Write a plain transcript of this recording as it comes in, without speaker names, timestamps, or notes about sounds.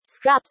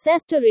Scrap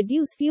cess to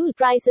reduce fuel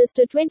prices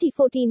to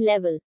 2014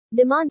 level.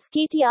 Demands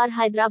KTR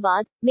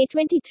Hyderabad, May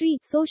 23,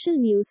 Social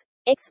News.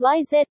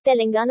 XYZ.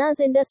 Telangana's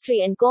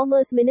Industry and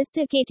Commerce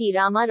Minister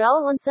Rama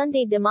Rao on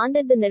Sunday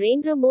demanded the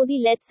Narendra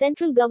Modi-led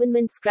central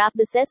government scrap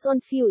the cess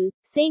on fuel,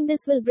 saying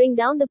this will bring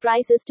down the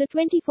prices to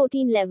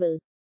 2014 level.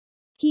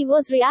 He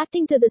was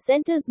reacting to the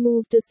centre's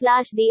move to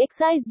slash the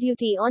excise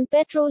duty on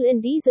petrol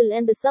and diesel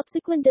and the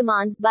subsequent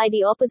demands by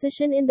the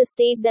opposition in the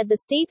state that the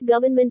state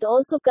government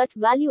also cut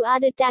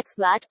value-added tax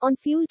VAT on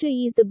fuel to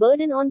ease the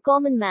burden on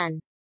common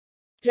man.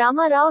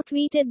 Rama Rao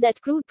tweeted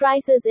that crude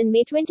prices in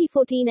May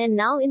 2014 and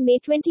now in May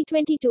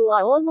 2022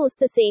 are almost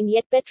the same,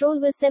 yet petrol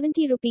was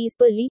 70 rupees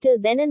per litre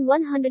then and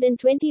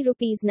 120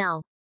 rupees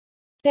now.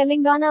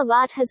 Telangana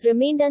VAT has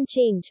remained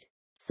unchanged.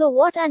 So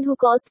what and who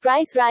caused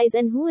price rise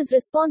and who is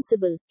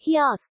responsible? He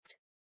asked.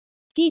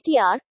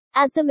 KTR,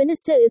 as the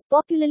minister is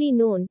popularly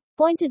known,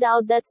 pointed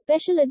out that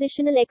special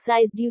additional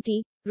excise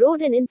duty,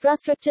 road and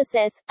infrastructure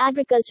cess,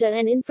 agriculture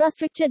and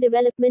infrastructure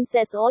development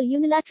cess all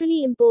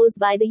unilaterally imposed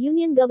by the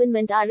union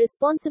government are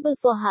responsible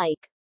for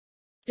hike.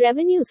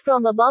 Revenues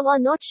from above are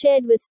not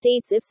shared with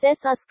states. If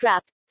cess are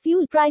scrapped,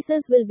 fuel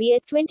prices will be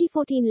at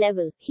 2014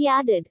 level, he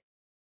added.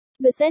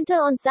 The centre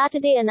on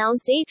Saturday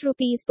announced 8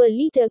 rupees per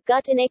litre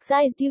cut in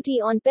excise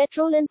duty on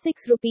petrol and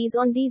 6 rupees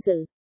on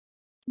diesel.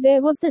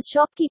 There was this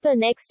shopkeeper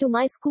next to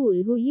my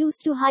school who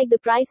used to hike the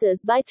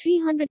prices by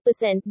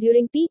 300%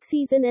 during peak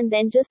season and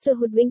then just to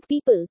hoodwink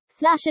people,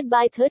 slash it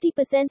by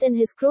 30% and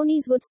his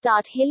cronies would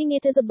start hailing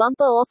it as a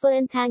bumper offer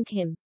and thank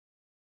him.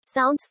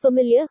 Sounds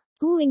familiar?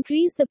 Who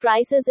increased the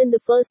prices in the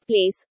first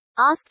place?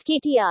 Asked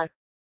KTR.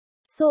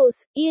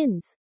 Source: Ian's.